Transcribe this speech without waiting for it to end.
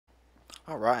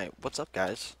Alright, what's up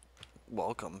guys?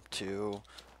 Welcome to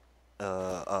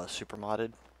super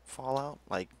modded Fallout.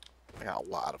 Like, I got a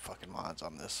lot of fucking mods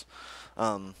on this.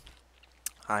 Um,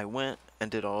 I went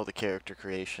and did all the character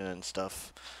creation and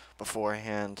stuff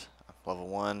beforehand. Level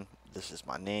 1, this is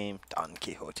my name, Don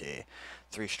Quixote.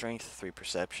 3 strength, 3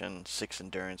 perception, 6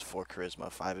 endurance, 4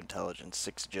 charisma, 5 intelligence,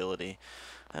 6 agility,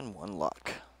 and 1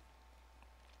 luck.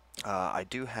 I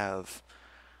do have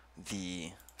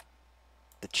the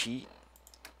cheat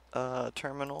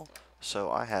terminal,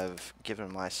 so I have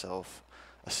given myself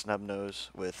a snub nose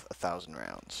with 1,000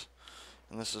 rounds,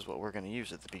 and this is what we're going to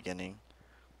use at the beginning.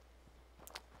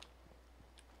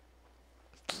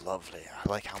 Lovely. I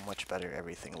like how much better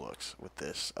everything looks with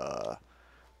this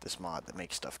this mod that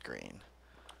makes stuff green.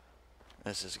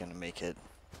 This is going to make it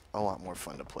a lot more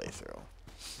fun to play through.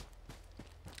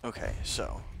 Okay,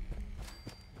 so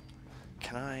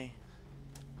can I?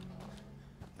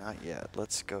 Not yet.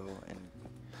 Let's go and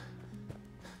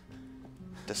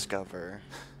discover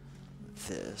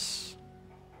this.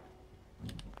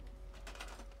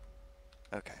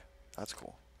 Okay, that's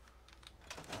cool.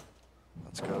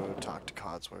 Let's go talk to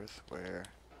Codsworth, where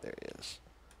there he is.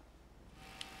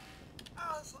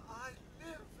 As I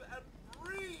live and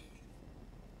breathe.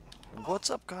 What's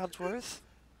up, Codsworth?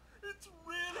 It's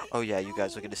really Oh yeah, you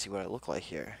guys are gonna see what I look like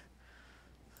here.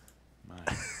 My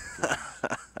goodness.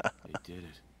 They did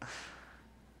it.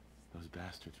 Those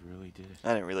bastards really did it.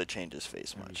 I didn't really change his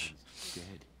face much. Everything's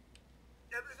dead.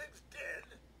 Everything's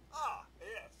dead. Ah,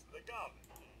 yes, the gun.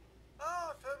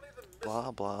 Ah, if only the missile.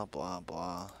 Blah blah blah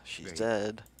blah. She's Great.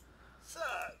 dead, Sir,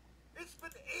 it's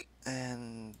been 8.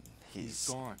 and he's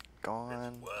gone.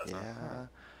 gone. It's worth Yeah.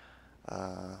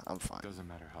 I'm fine. Doesn't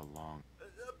matter how long.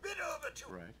 A bit over 2.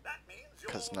 Right. That means you're.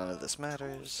 Because none of this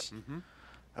matters. Mm-hmm.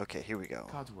 Okay, here we go.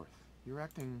 Codsworth, you're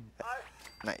acting...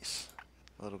 Nice.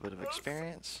 A little bit of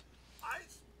experience.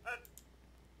 Ice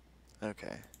and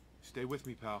Okay. Stay with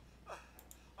me, pal.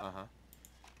 Uh-huh.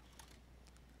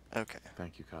 Okay.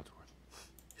 Thank you, Codsworth.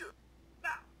 you.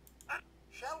 Now,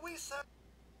 shall we, sir?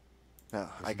 No,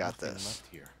 I There's got nothing this.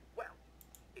 left here. Well,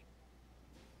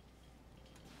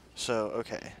 So,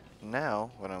 okay.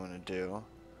 Now, what I'm gonna do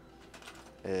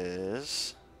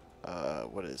is,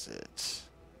 what is it?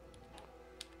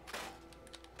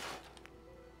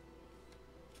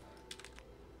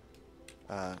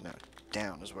 No,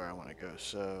 down is where I want to go,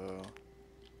 so...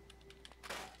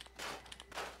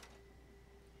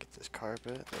 Get this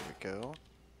carpet, there we go.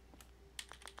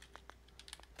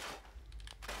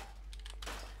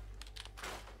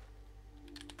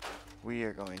 We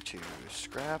are going to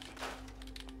scrap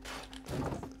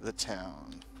the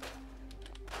town.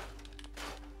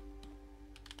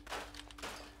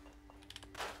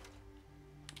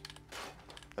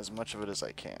 As much of it as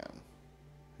I can.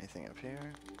 Anything up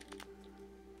here?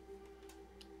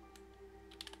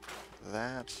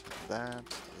 That.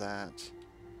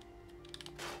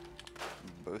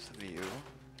 Both of you.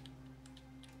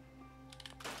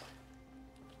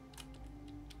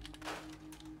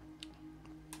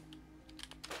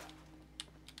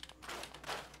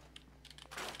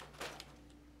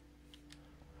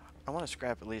 I want to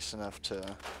scrap at least enough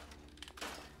to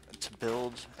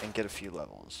build and get a few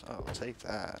levels. Oh, I'll take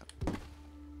that.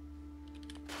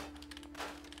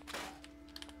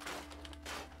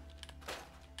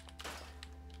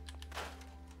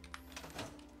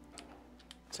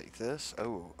 Take this.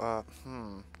 Oh,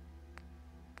 I'm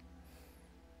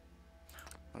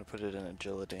gonna put it in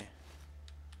agility.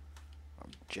 I'll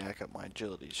jack up my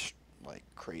agility like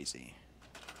crazy.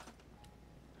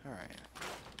 Alright.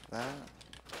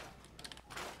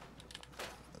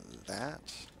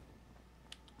 That.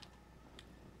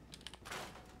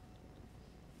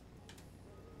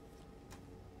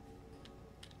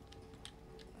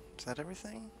 Is that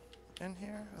everything in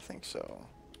here? I think so.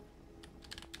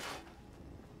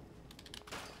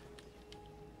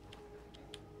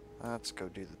 Let's go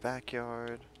do the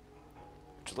backyard,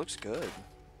 which looks good.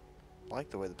 I like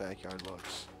the way the backyard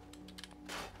looks.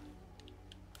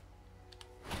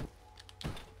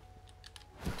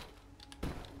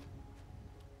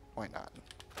 Why not?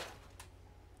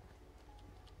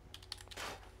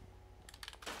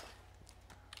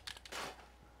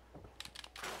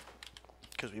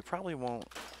 Because we probably won't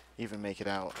even make it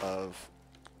out of...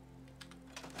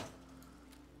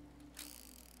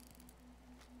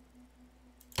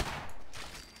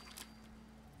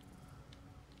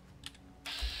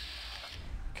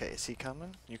 Okay, is he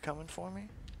coming? You coming for me?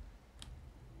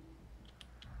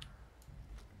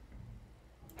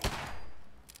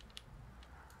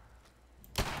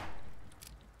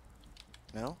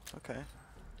 No? Okay.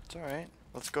 It's alright.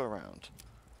 Let's go around.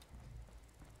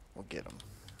 We'll get him.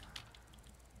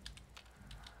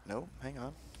 Nope, hang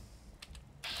on.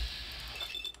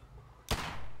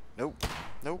 Nope,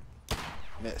 nope.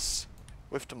 Miss.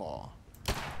 Whiffed them all.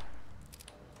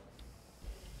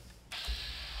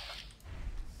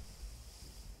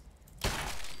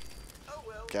 Oh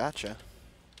well. Gotcha.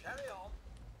 Carry on.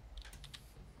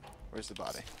 Where's the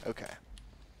body? Okay.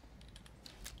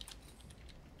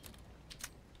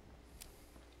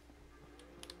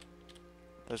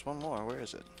 There's one more. Where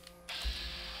is it?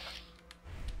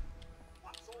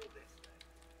 What's all this then?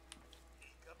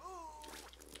 Peekaboo!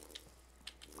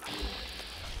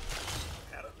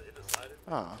 Apparently decided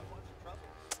Oh. not too much trouble.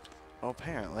 Well,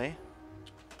 apparently.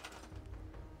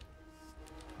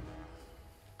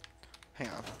 Hang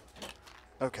on.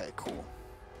 Okay, cool.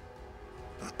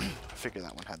 I figured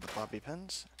that one had the bobby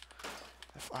pins.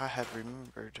 If I had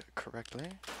remembered correctly.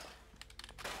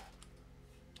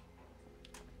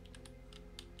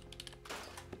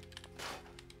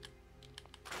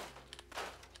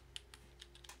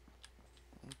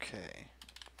 Okay.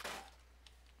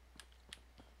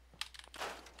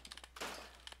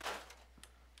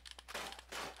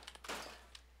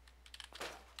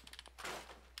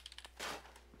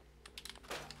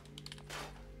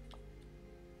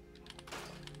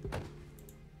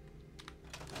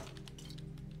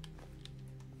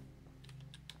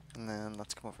 And then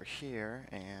let's come over here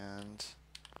and...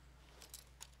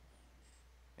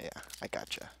 Yeah, I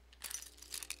gotcha.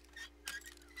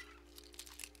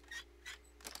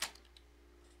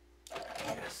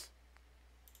 Yes.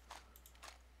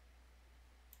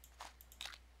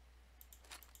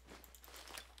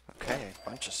 Okay,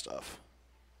 bunch of stuff.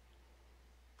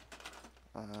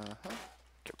 Uh-huh.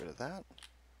 Get rid of that.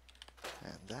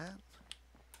 And that.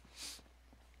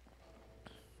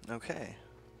 Okay.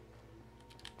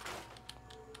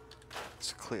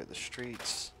 Let's clear the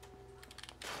streets.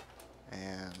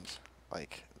 And,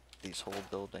 like, these whole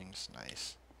buildings.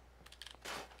 Nice.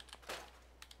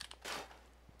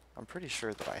 I'm pretty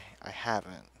sure that I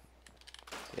haven't.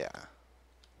 Yeah.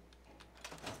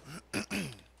 I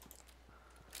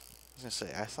was gonna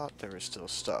say, I thought there was still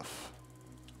stuff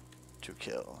to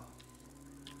kill.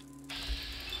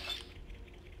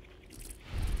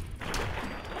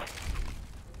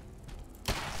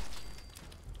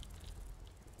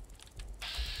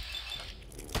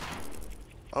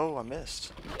 Oh, I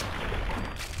missed.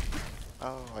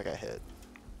 Oh, I got hit.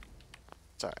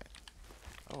 It's alright.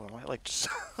 Oh, am I like just...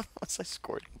 was I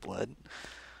squirting blood?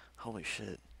 Holy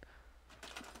shit.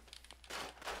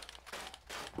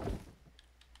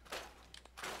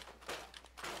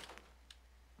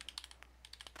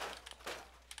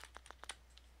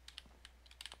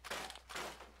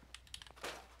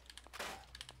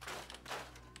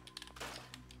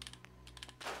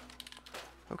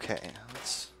 Okay,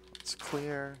 let's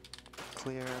clear,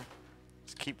 clear.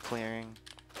 Let's keep clearing.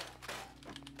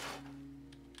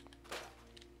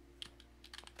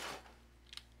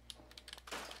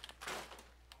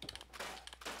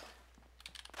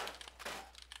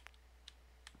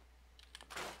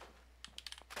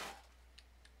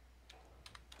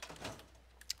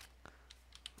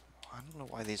 I don't know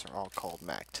why these are all called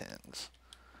Mac 10s.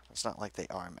 It's not like they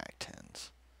are Mac 10s.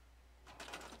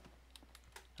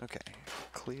 Okay,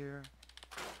 clear.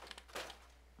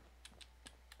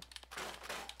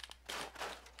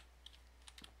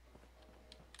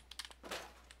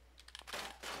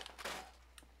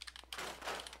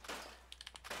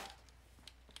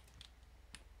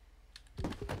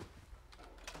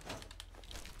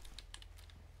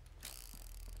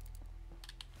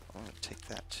 I'm gonna take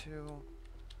that too.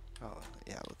 Oh,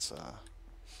 yeah, let's,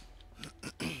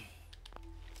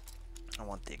 I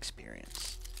want the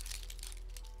experience.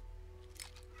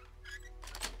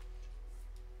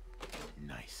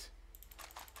 Nice.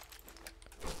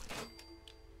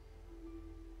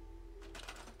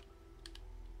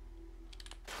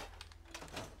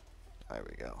 There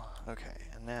we go. Okay,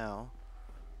 and now...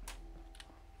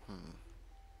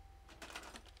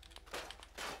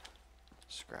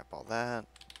 Scrap all that.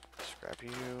 Scrap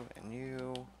you and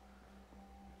you.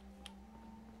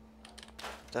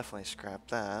 Definitely scrap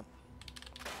that.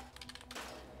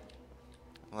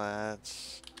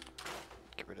 Let's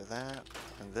get rid of that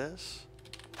and this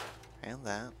and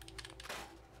that.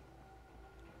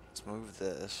 Let's move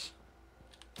this.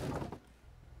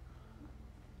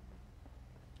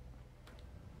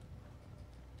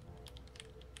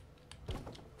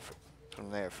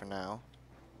 From there for now.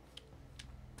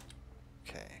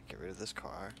 Okay, get rid of this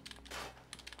car.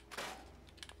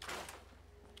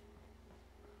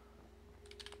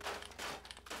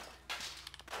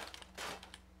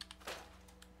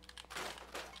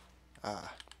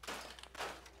 Ah.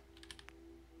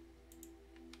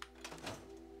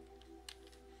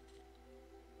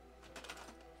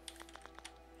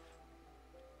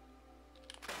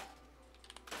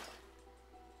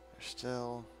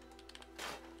 still...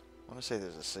 I want to say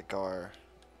there's a cigar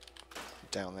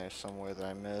down there somewhere that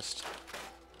I missed.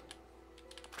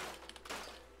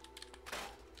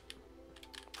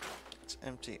 Let's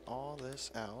empty all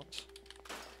this out.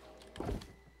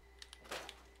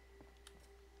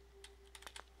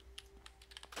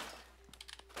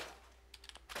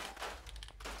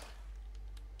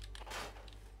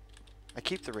 I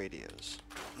keep the radios.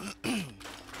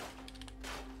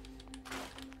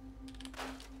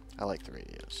 I like the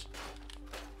radios.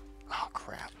 Oh,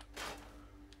 crap.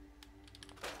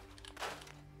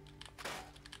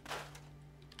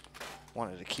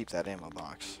 Wanted to keep that ammo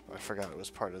box, but I forgot it was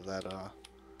part of that,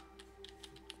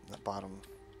 that bottom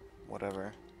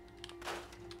whatever.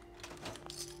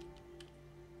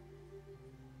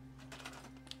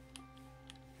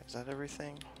 Is that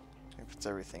everything? I think that's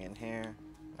everything in here.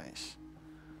 Nice.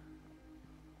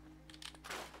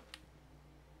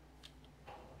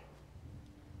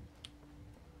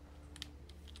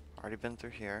 Already been through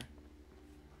here.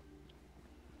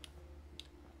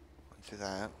 Went through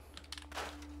that.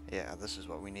 Yeah, this is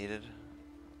what we needed.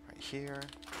 Right here.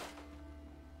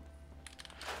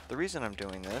 The reason I'm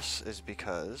doing this is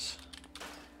because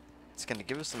it's going to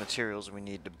give us the materials we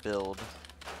need to build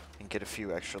and get a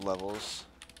few extra levels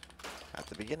at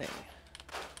the beginning.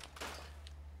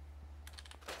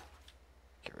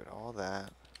 Get rid of all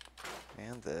that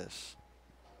and this.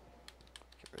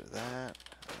 Get rid of that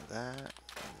and that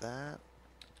and that.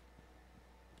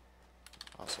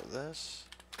 Also this.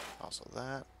 Also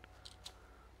that.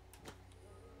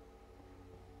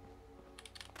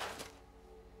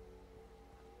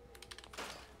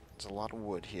 There's a lot of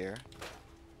wood here.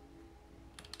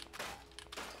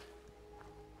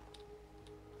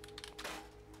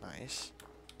 Nice.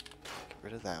 Get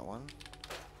rid of that one.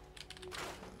 And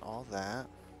all that.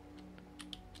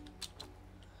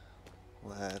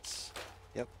 Let's...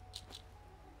 Yep.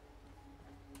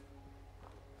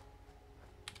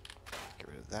 Get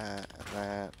rid of that and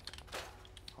that.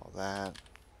 All that.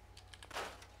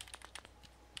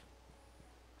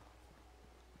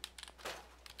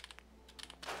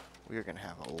 We are going to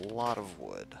have a lot of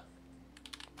wood.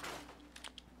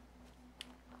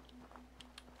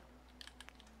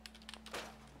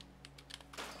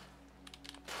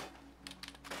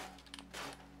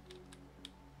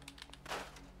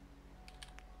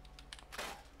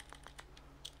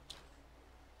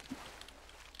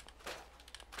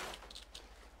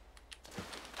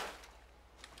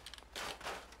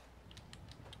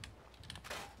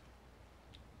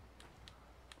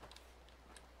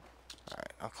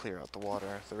 I'll clear out the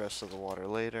water, the rest of the water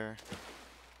later.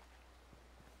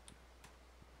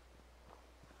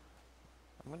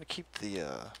 I'm gonna keep the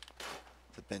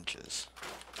benches.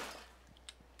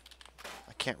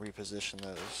 I can't reposition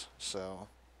those, so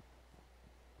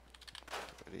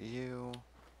get rid of you,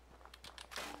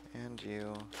 and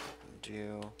you, and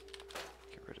you.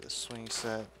 Get rid of the swing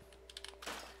set.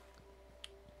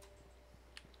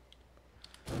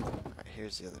 Alright,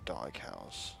 here's the other dog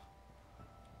house.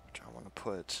 I want to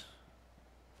put,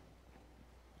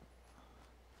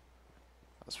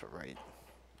 let's put right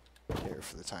here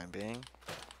for the time being.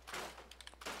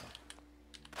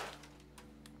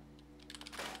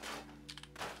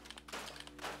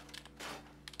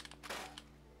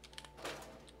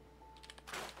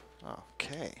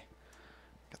 Okay,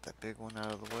 got that big one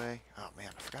out of the way. Oh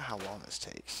man, I forgot how long this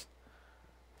takes.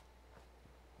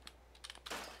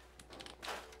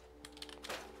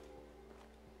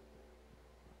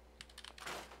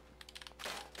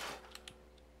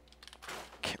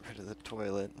 To the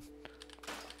toilet.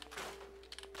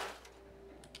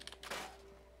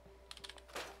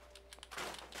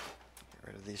 Get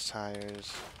rid of these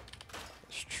tires,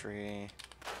 this tree,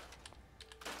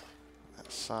 that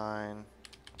sign,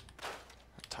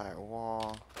 that tire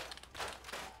wall.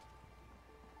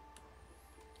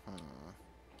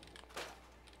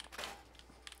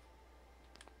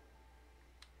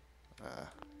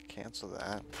 Cancel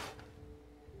that.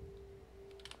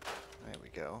 There we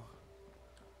go.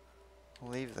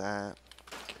 Leave that.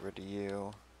 Get rid of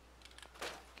you.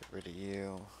 Get rid of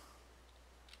you.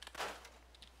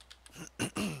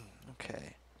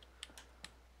 Okay.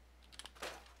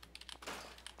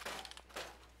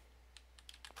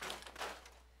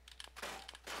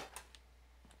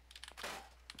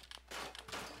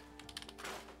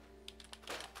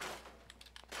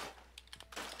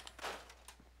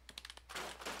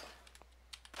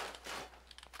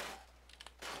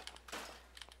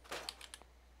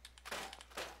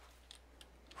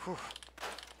 Whew.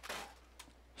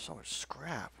 So much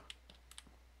scrap.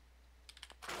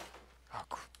 Oh,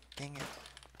 dang it.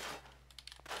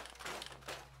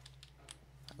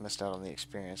 missed out on the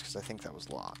experience because I think that was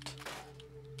locked.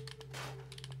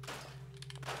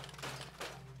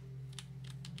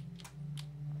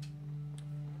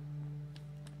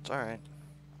 It's alright.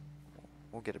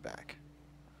 We'll get it back.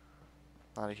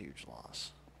 Not a huge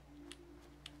loss.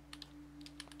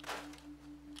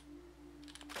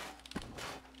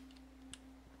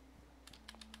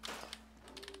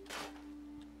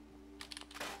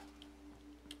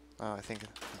 Oh, I think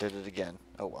I did it again.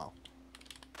 Oh well.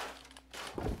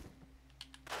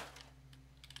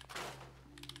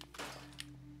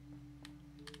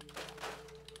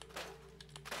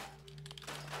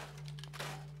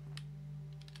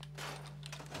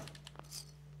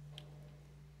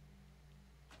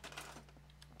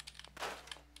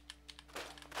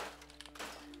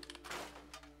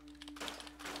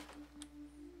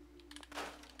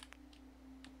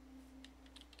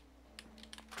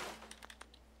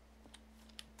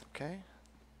 Okay.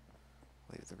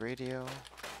 Leave the radio.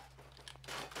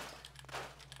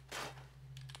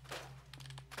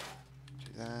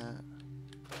 Do that.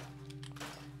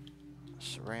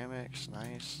 Ceramics,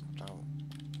 nice. Don't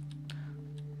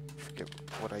forget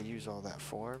what I use all that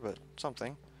for, but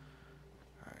something.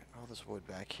 Alright, all this wood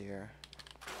back here.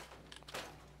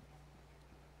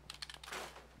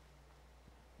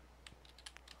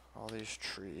 All these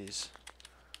trees.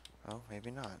 Oh,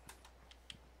 maybe not.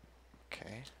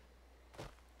 Okay.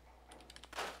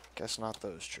 Guess not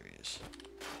those trees.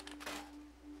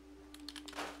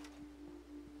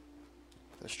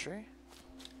 This tree?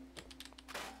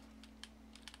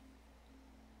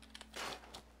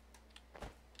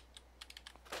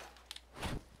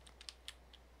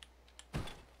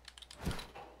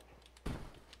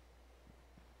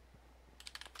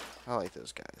 I like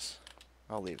those guys.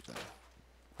 I'll leave them.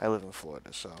 I live in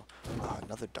Florida, so...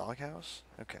 another doghouse?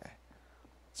 Okay.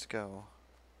 Let's go.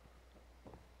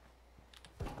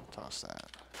 Toss that.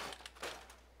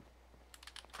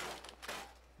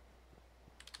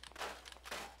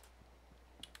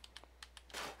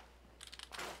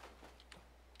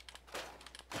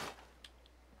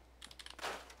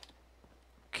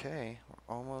 Okay,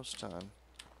 we're almost done.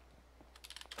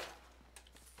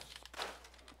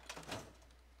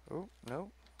 Oh,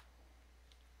 no.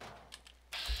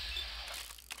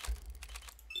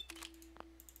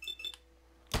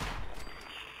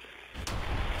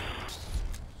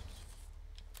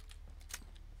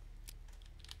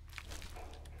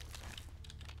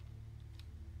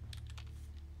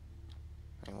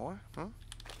 Any more? Hmm?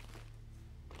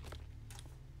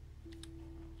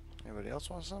 Anybody else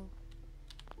want some?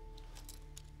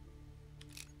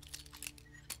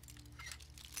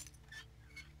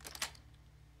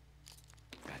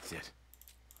 That's it.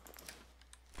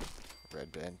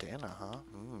 Red bandana, huh?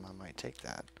 I might take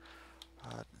that.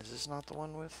 Is this not the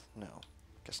one with? No.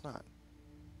 Guess not.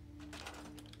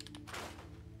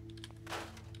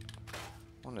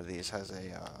 One of these has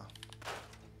a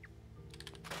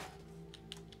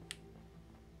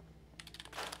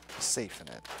safe in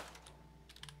it.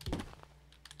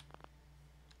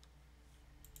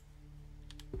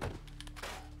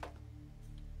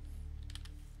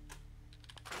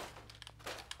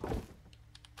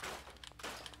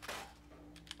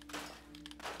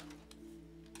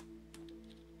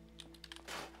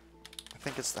 I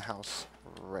think it's the house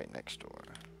right next door.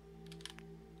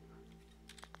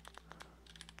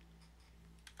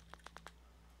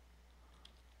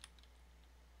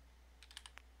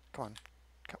 Come on.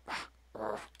 Come.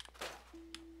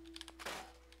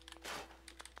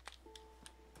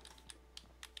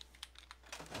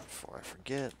 Before I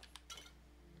forget.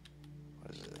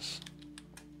 What is this?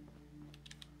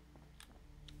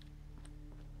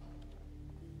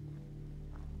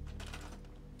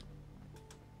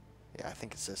 Yeah, I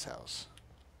think it's this house.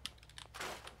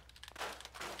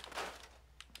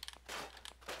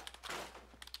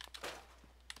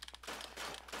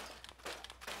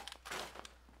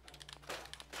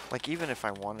 Like, even if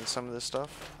I wanted some of this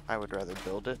stuff, I would rather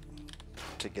build it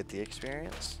to get the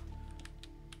experience.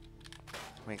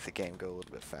 Make the game go a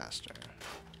little bit faster.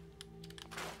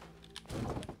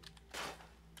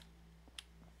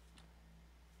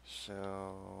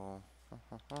 So...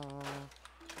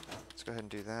 let's go ahead and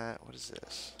do that. What is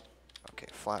this? Okay,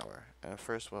 flour. And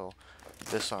first we'll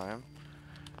disarm.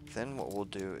 Then what we'll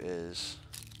do is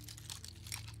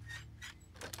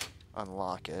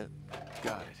unlock it.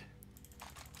 Got it.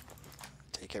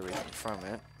 Take everything from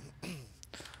it.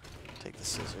 Take the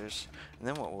scissors. And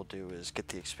then what we'll do is get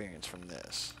the experience from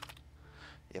this.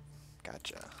 Yep,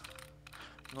 gotcha.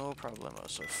 No problemo.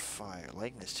 So fire.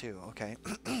 Likeness too, okay.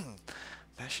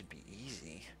 That should be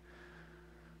easy.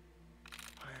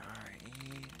 IRE.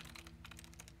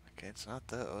 Okay, it's not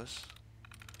those.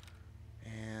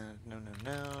 And no, no,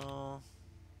 no.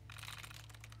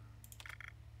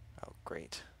 Oh,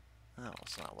 great. Oh,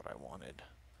 it's not what I wanted.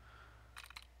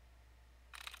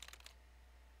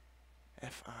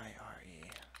 Fire.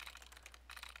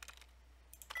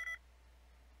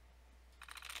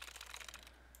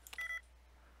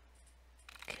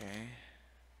 Okay.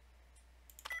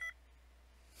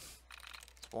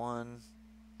 One,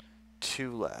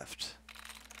 two left.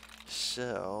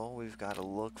 So we've got to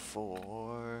look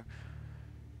for.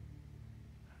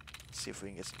 Let's see if we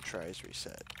can get some tries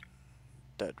reset.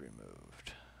 Dud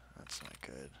removed. That's not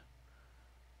good.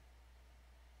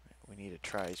 We need a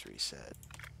tries reset.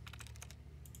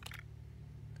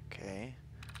 Okay.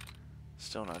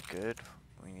 Still not good.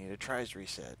 We need a tries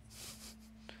reset.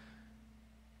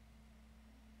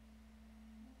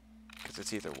 Because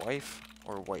it's either wife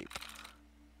or wipe.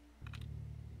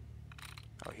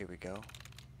 Oh, here we go.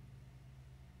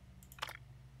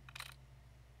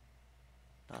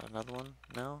 Not another one?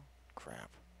 No?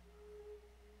 Crap.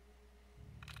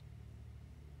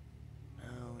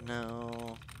 No,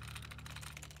 no.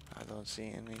 I don't see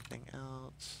anything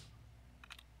else.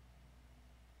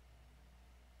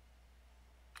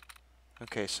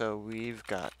 Okay, so we've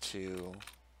got to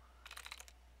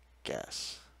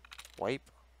guess. Wipe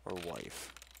or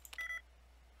wife?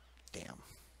 Damn.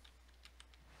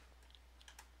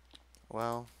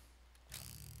 Well,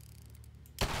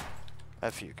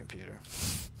 F you, computer.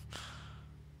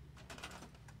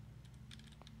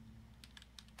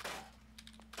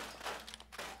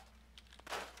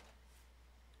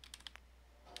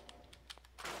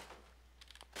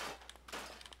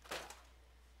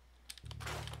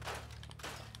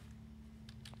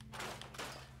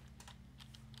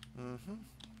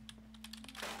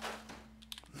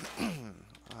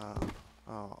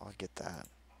 Oh, I'll get that.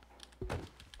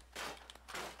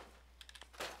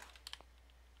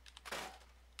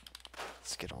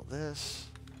 Let's get all this.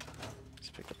 Let's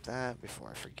pick up that before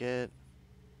I forget.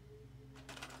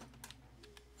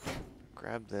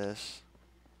 Grab this.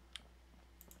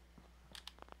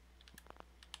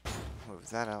 Move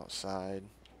that outside.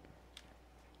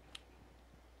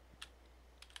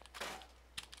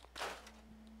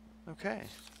 Okay.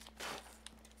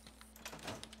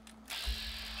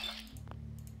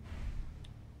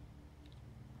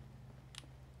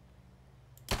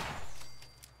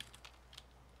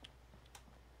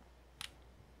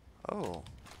 Oh.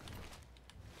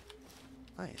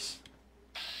 Nice.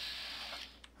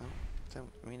 Oh,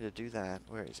 didn't mean to do that.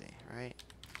 Where is he? Right?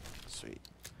 Sweet.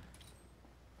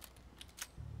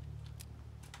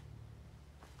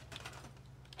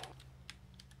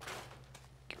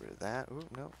 Get rid of that. Ooh,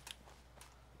 no.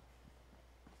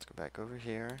 Let's go back over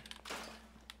here.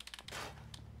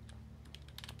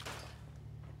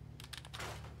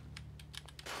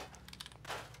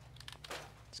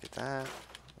 Let's get that.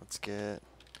 Let's get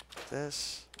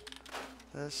this.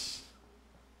 This.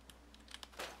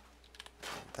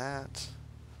 That.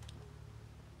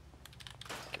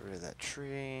 Get rid of that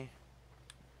tree.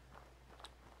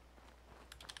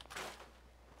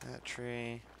 That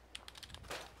tree.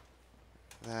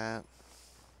 That.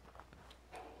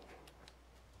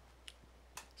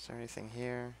 Is there anything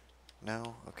here?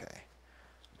 No? Okay.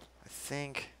 I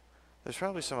think there's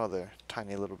probably some other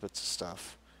tiny little bits of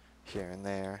stuff here and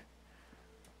there.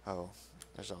 Oh,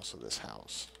 there's also this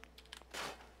house.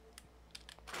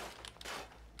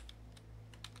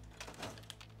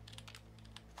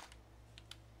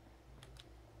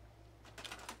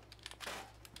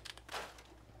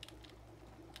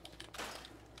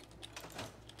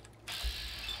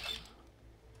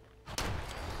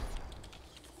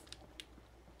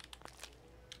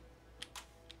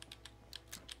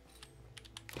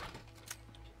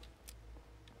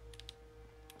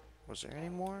 Was there any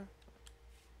more?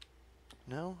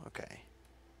 No? Okay.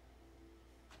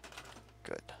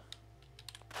 Good.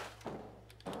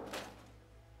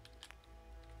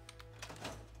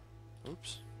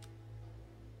 Oops.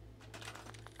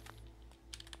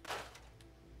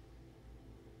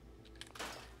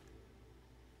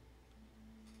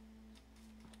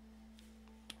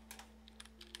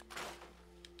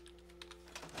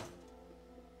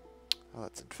 Oh,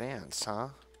 it's advanced, huh?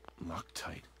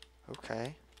 Loctite.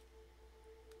 Okay.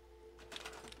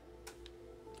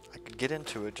 I could get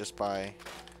into it just by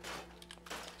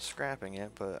scrapping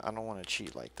it, but I don't want to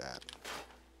cheat like that.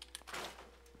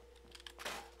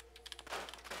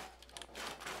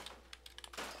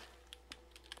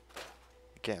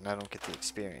 Again, I don't get the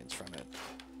experience from it.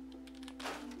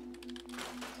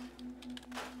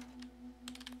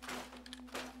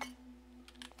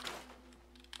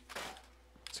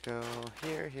 Let's go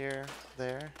here, here,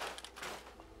 there.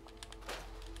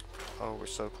 Oh, we're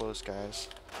so close, guys.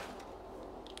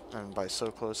 And by so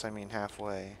close, I mean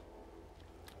halfway.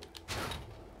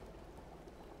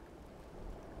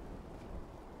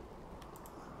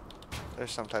 There's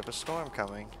some type of storm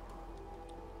coming.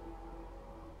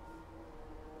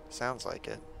 Sounds like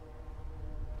it.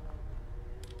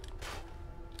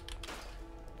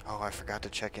 Oh, I forgot to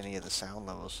check any of the sound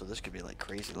levels, so this could be like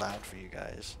crazy loud for you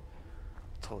guys.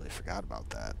 Totally forgot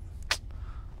about that.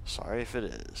 Sorry if it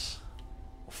is.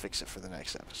 We'll fix it for the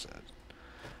next episode.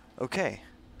 Okay,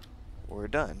 we're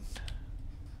done.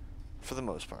 For the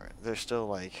most part. There's still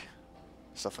like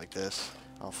stuff like this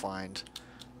I'll find,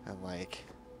 and like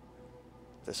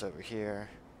this over here.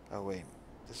 Oh wait,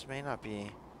 this may not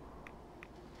be.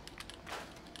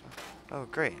 Oh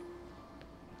great.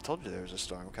 I told you there was a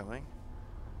storm coming.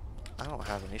 I don't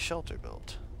have any shelter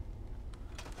built.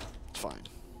 It's fine.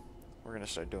 We're gonna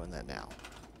start doing that now.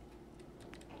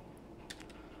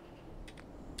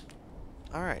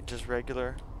 Alright, just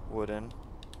regular wooden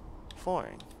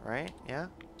flooring, right? Yeah?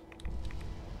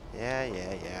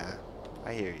 Yeah.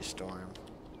 I hear you, Storm.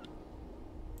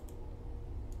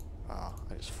 Oh,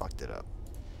 I just fucked it up.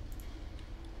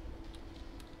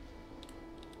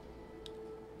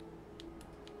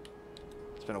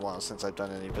 It's been a while since I've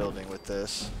done any building with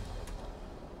this.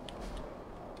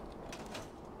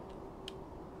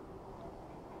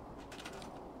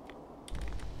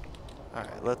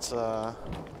 Alright, let's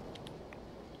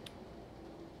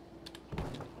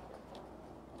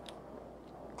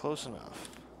close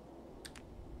enough.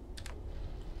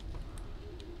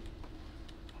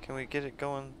 Can we get it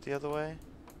going the other way?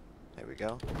 There we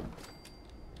go.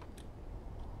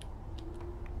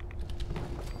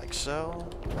 Like so,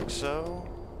 like so.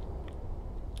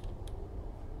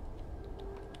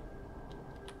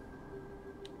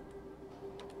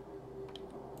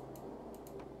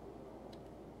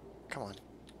 Come on.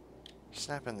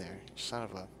 Snap in there, you son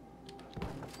of a...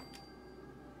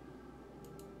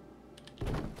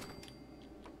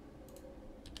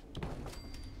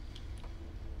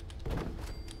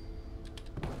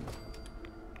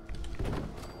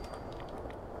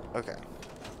 Okay.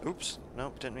 Oops.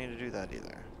 Nope, didn't mean to do that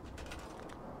either.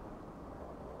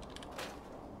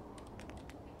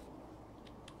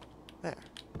 There.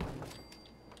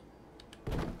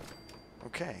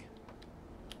 Okay.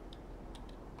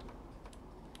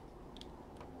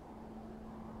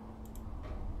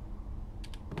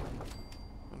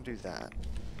 I'll do that.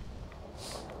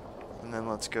 And then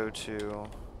let's go to...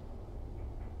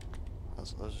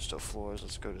 Those are still floors.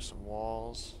 Let's go to some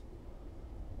walls.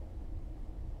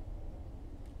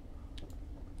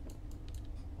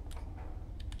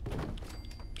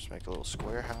 Make a little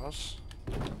square house.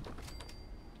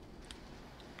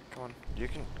 Come on, you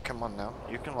can, come on now.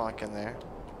 You can lock in there.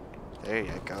 There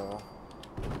you go.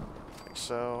 Like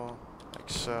so, like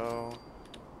so.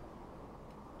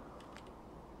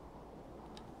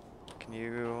 Can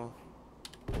you,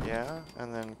 yeah?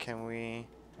 And then can we,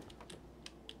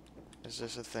 is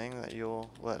this a thing that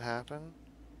you'll let happen?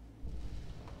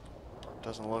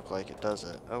 Doesn't look like it, does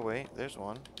it? Oh wait, there's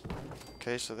one.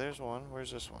 Okay, so there's one.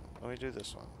 Where's this one? Let me do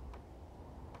this one.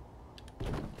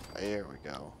 There we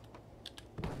go.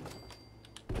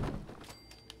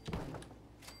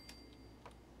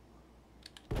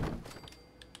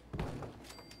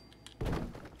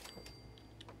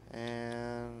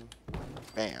 And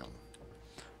bam.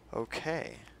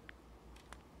 Okay.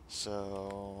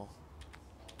 So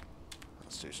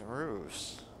let's do some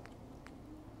roofs.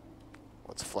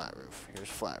 What's flat roof? Here's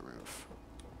flat roof.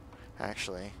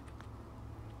 Actually,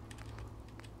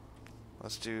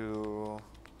 let's do...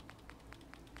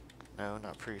 No,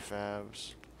 not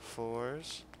prefabs.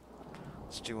 Floors.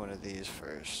 Let's do one of these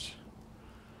first.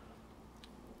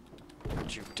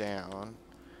 Put you down.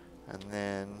 And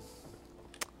then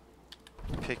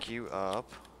pick you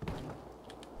up.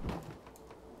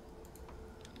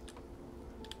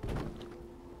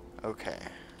 Okay.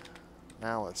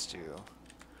 Now let's do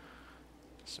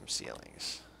some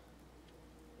ceilings.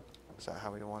 Is that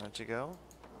how we want it to go?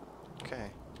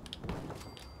 Okay.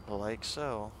 Like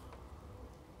so.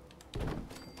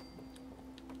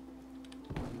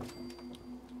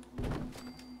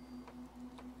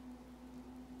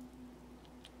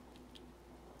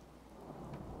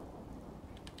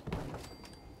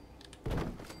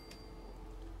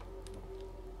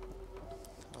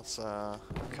 Let's,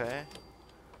 okay.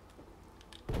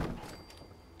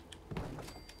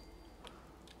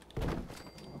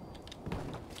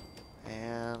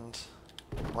 And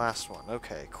last one.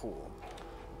 Okay, cool.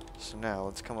 So now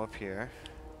let's come up here.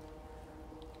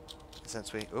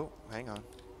 Since we, oh, hang on.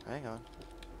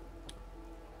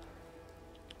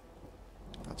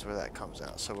 That's where that comes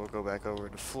out. So we'll go back over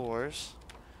to floors,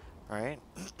 right?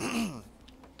 We'll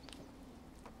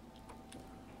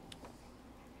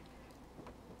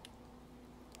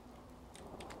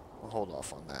hold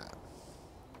off on that.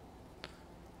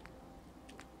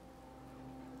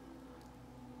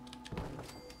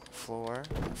 Floor,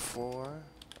 and floor,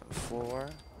 and floor.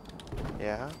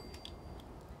 Yeah.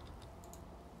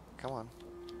 Come on.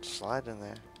 Slide in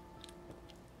there.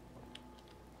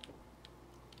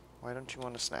 Why don't you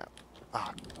want to snap?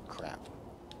 Ah, crap.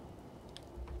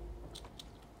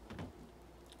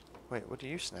 Wait, what are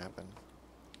you snapping?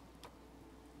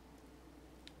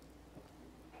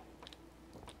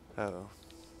 Oh.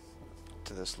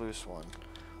 To this loose one.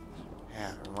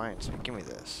 Yeah, it reminds me. Give me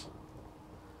this.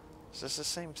 Is this the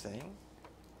same thing?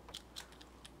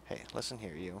 Hey, listen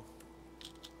here, you.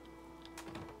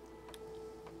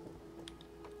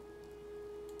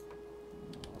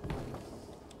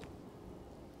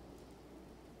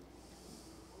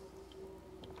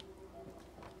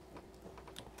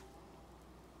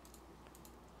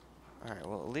 Alright,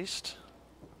 well, at least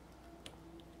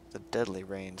the deadly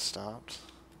rain stopped.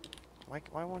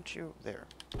 Why won't you... There.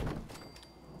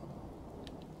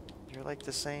 You're like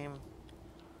the same...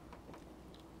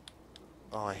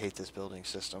 Oh, I hate this building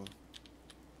system.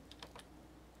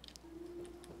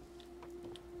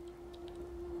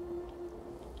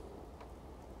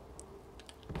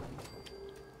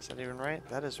 Is that even right?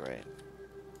 That is right.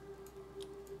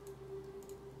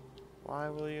 Why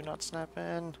will you not snap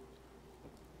in?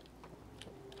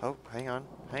 Oh, hang on.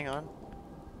 Hang on.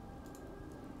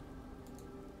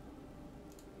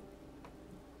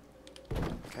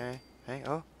 Okay. Hang...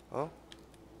 Oh. Oh.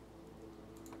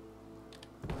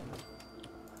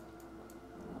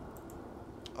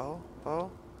 Oh.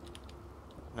 Oh.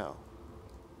 No.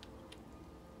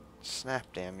 Snap,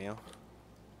 damn you.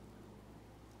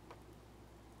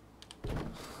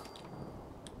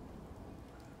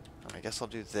 I guess I'll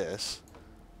do this.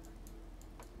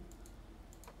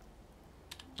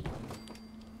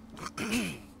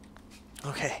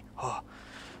 Okay. Oh.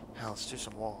 Now let's do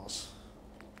some walls.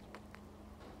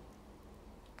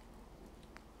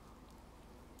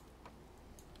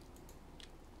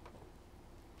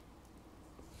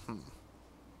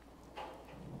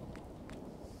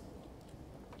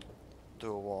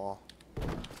 Do a wall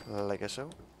like so.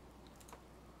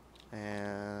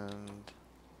 And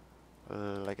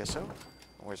like so.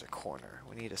 Where's a corner?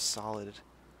 We need a solid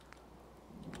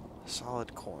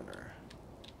corner.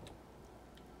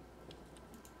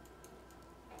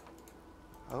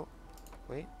 Oh,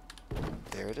 wait.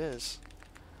 There it is.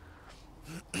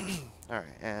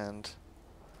 Alright, and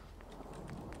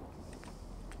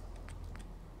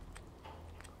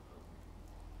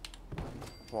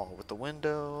wall with the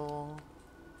window.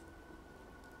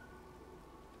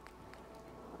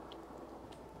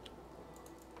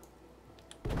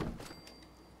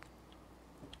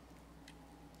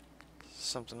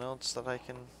 Something else that I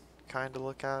can kind of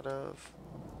look out of.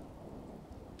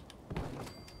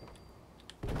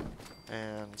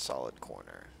 And solid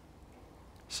corner.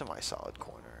 Semi-solid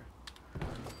corner.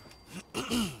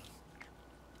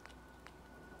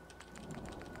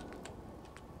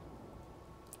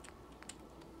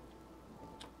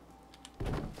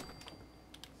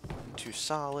 Two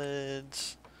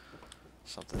solids.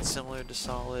 Something similar to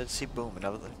solids. See, boom,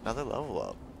 another level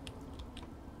up.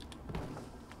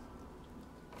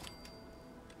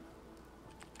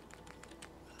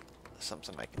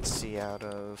 Something I can see out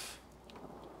of.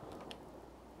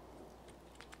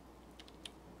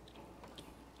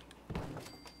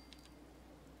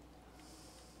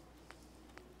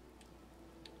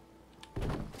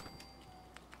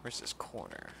 Where's this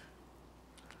corner?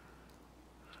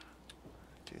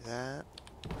 Do that.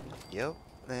 Yep.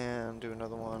 And do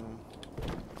another one.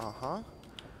 Uh-huh.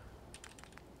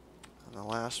 And the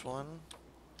last one.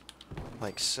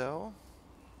 Like so.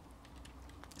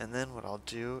 And then what I'll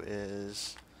do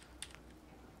is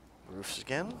roofs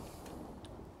again.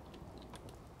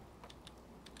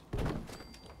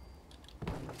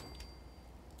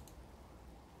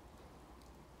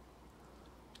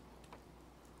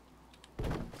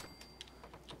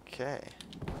 Okay.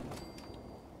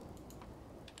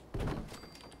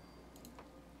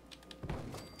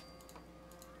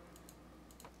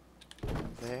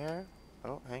 There.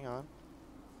 Oh, hang on.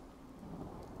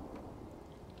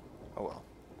 Oh well.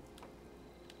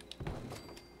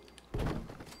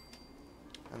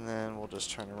 And then we'll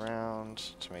just turn around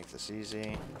to make this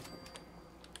easy.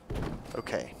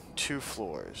 Okay, 2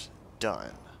 floors.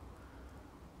 Done.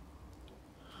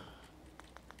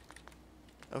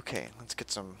 Okay, let's get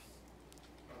some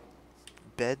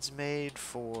beds made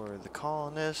for the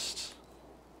colonists.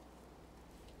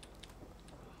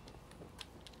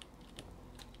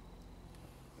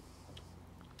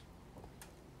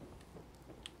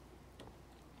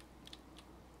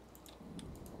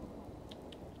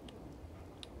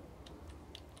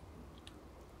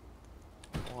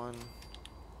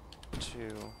 2,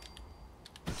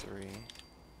 3,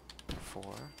 4,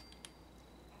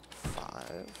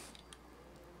 5,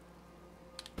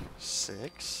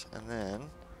 6, and then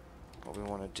what we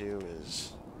want to do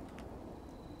is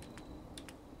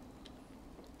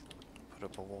put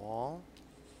up a wall.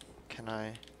 Can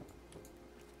I?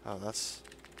 Oh, that's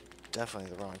definitely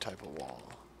the wrong type of wall.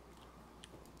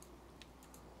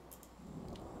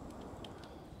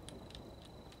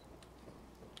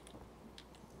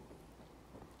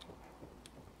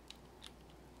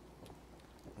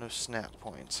 No snap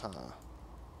points, huh?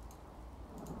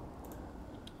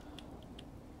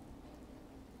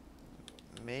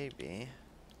 Maybe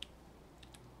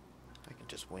I can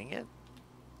just wing it?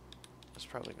 It's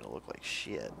probably gonna look like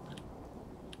shit.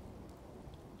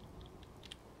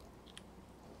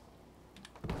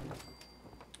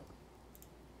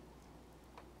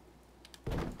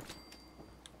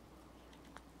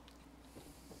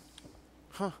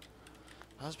 Huh.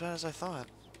 Not as bad as I thought.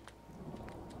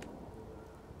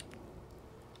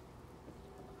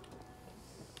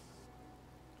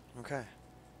 Okay.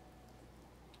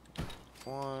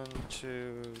 1,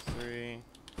 2, 3,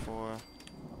 4,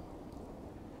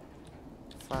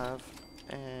 5,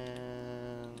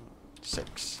 and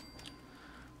 6.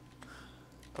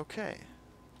 Okay.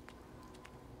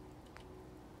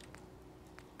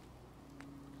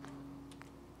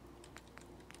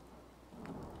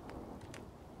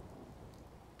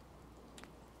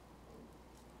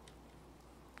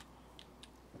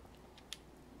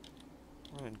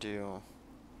 I'm gonna do.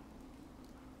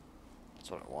 That's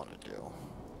what I want to do.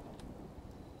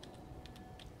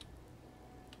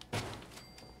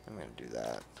 I'm gonna do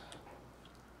that.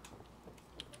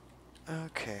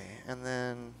 Okay, and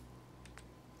then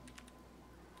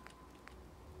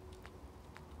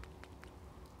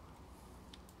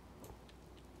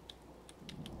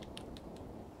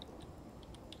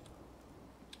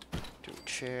do a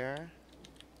chair.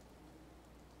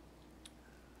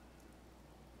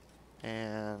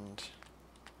 And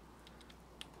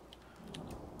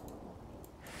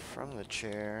from the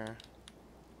chair,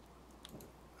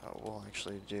 we'll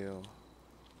actually do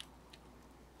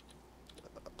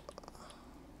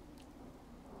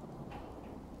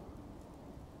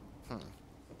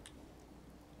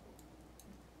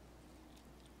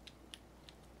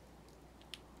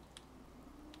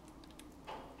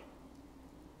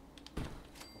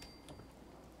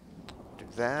do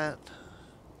that.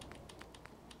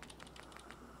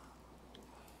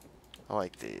 I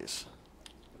like these.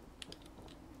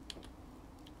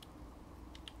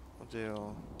 We'll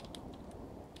do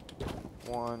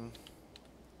 1.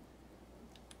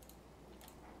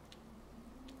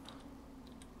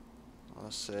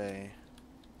 Let's say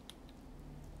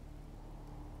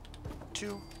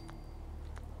 2.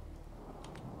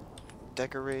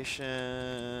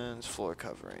 Decorations, floor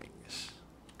coverings.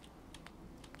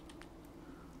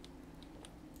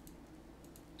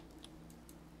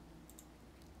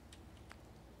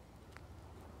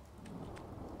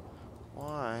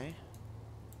 Why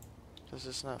does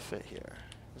this not fit here?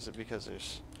 Is it because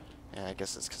there's... Yeah, I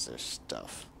guess it's because there's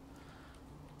stuff.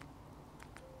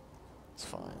 It's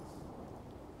fine.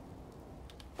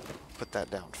 Put that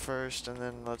down first, and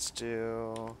then let's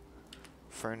do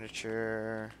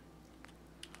furniture,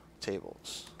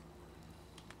 tables.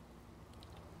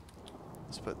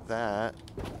 Let's put that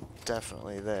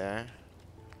definitely there.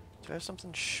 Do I have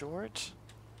something short?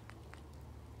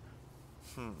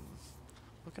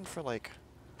 Looking for like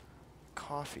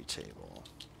coffee table.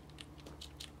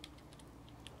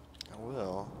 I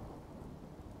will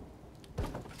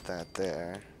put that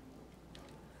there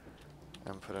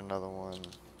and put another one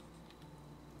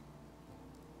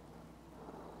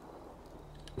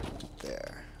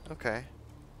there. Okay.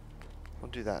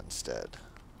 We'll do that instead.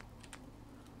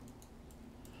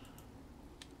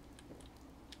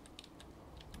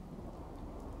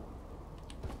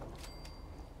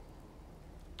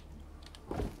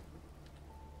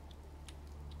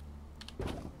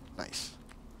 Nice.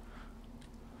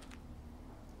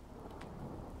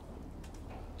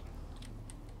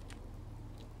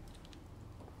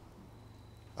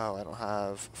 Oh, I don't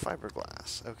have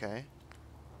fiberglass. Okay.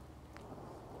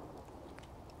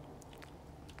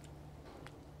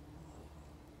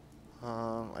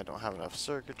 I don't have enough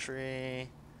circuitry.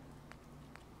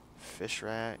 Fish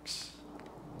racks.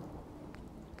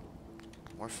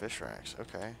 More fish racks.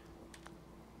 Okay.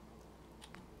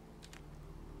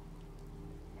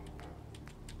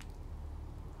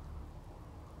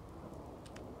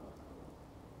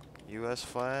 US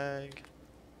flag.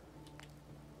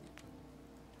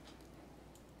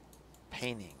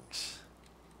 Paintings.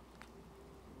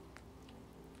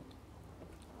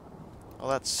 Oh,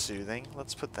 that's soothing.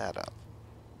 Let's put that up.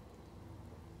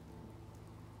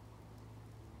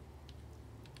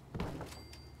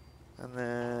 And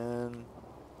then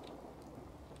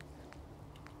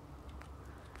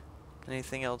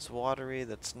anything else watery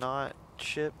that's not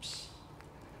ships?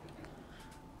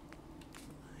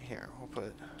 Here, we'll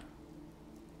put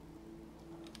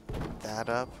that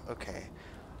up. Okay.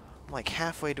 I'm like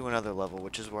halfway to another level,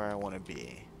 which is where I want to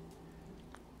be.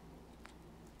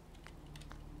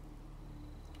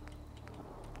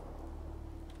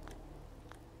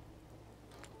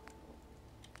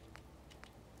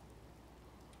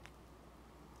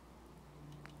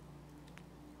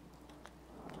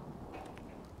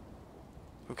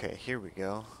 Okay, here we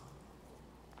go.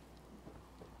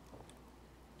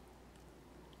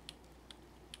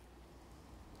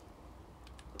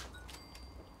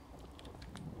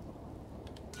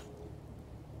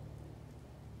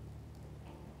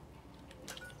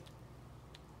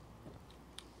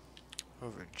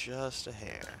 Over just a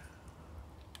hair.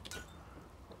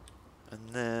 And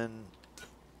then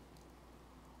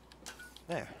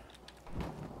there.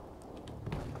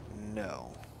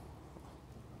 No.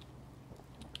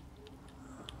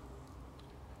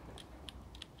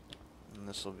 And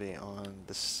this will be on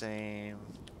the same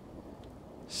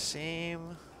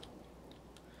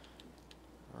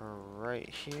right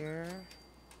here.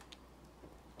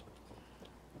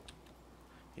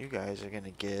 You guys are gonna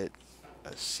get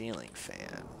a ceiling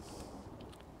fan.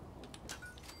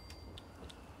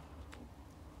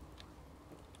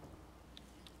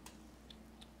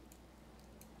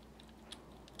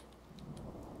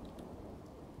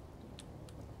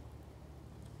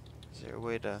 Is there a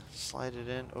way to slide it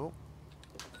in? Oh,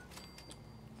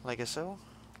 like so.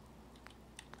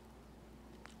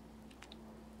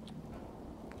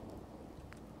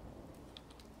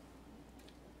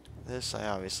 This I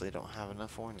obviously don't have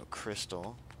enough for. No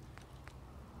crystal.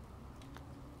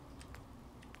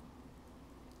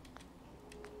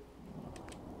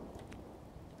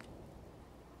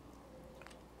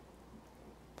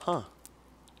 Huh.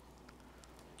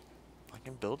 I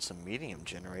can build some medium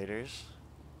generators.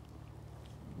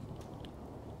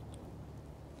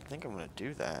 I think I'm gonna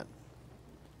do that.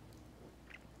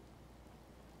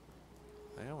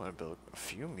 I think I'm gonna build a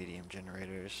few medium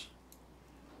generators.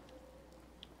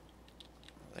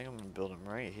 I think I'm gonna build them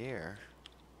right here.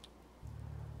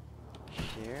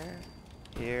 Here,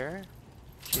 here,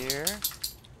 here,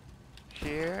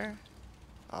 here.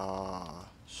 Ah,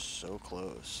 so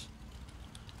close.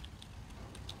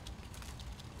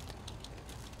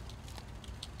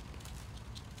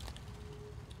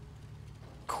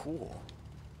 Cool.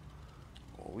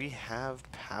 Well, we have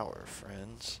power,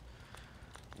 friends.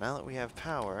 Now that we have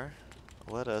power,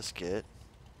 let us get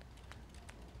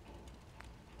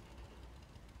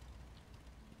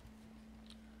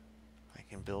I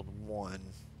can build one,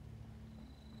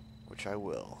 which I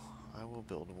will. I will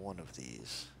build one of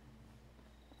these.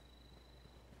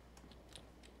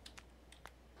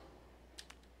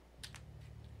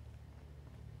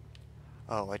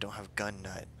 Oh, I don't have gun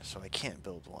nut, so I can't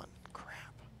build one.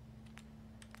 Crap.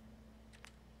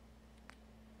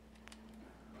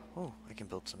 Oh, I can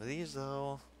build some of these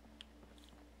though.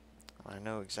 I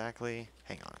know exactly.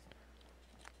 Hang on.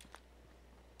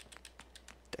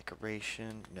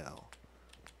 Decoration, no.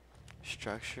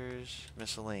 Structures,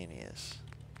 miscellaneous.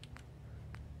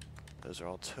 Those are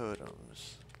all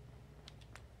totems.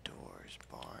 Doors,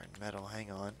 barn, metal,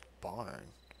 hang on. Barn?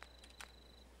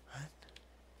 What?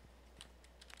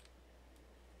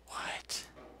 What?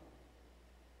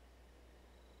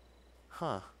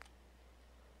 Huh.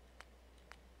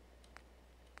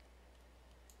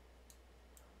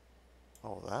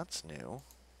 Oh, that's new.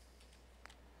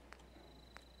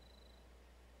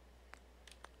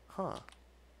 Huh.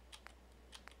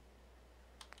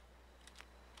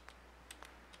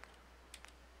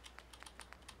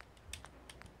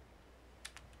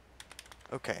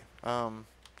 Okay,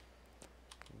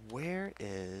 where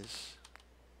is...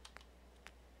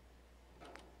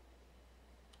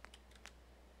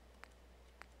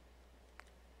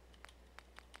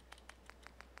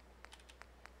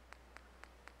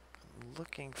 I'm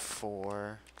looking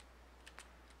for...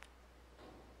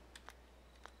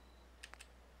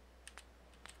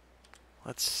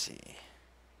 Let's see.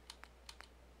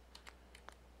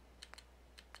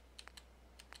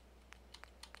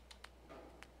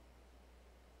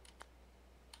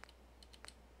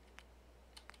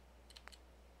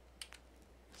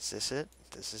 Is this it?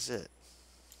 This is it.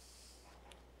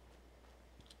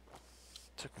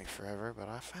 Took me forever, but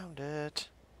I found it.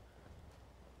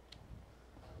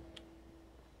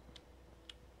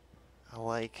 I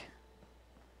like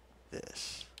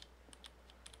this.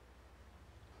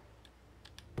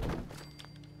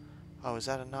 Oh, is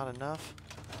that not enough?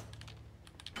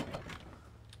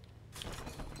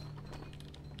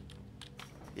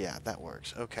 Yeah, that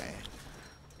works. Okay.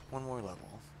 One more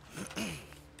level.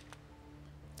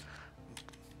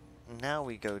 Now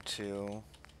we go to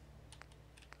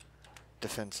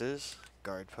defenses,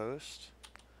 guard post,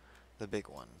 the big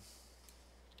one.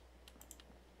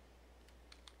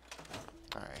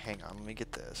 Alright, hang on, let me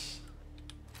get this.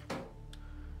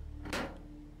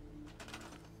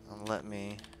 And let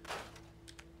me...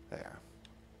 There.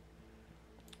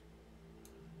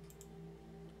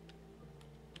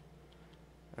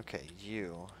 Okay,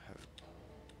 you have...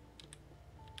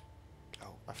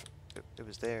 Oh, it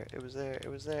was there, it was there, it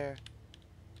was there.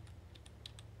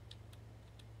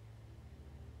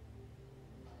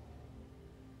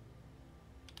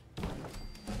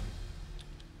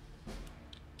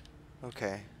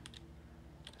 Okay.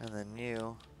 And then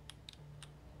you...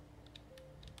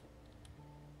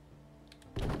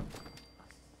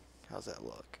 How's that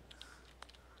look?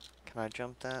 Can I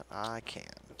jump that? I can.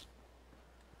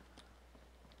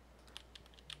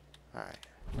 Alright.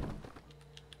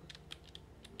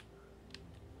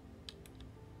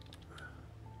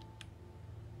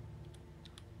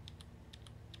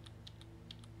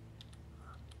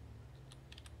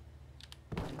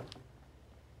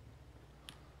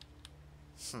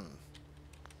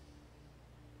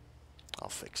 I'll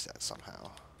fix that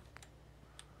somehow.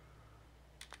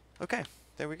 Okay,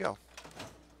 there we go.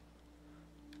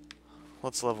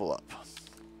 Let's level up.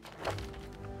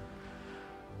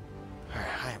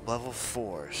 Alright, I am level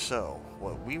 4, so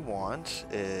what we want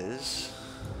is...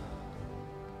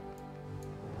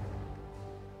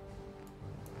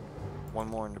 one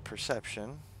more into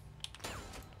perception,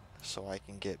 so I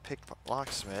can get pick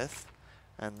locksmith,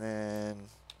 and then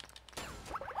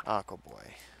Aqua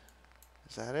Boy.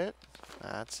 Is that it?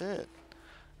 That's it.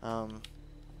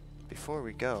 Before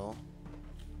we go,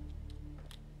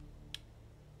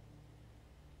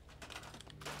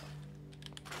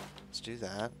 let's do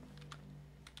that.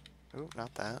 Ooh,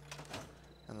 not that.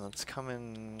 And let's come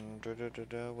in.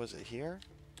 Was it here?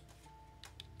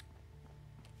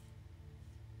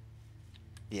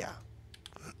 Yeah.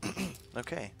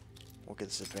 Okay. We'll get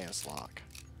this advanced lock.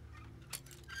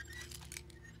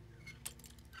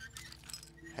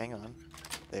 Hang on.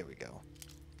 There we go.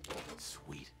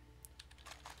 Sweet.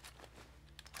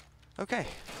 Okay.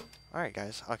 Alright,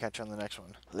 guys. I'll catch you on the next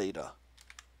one. Later.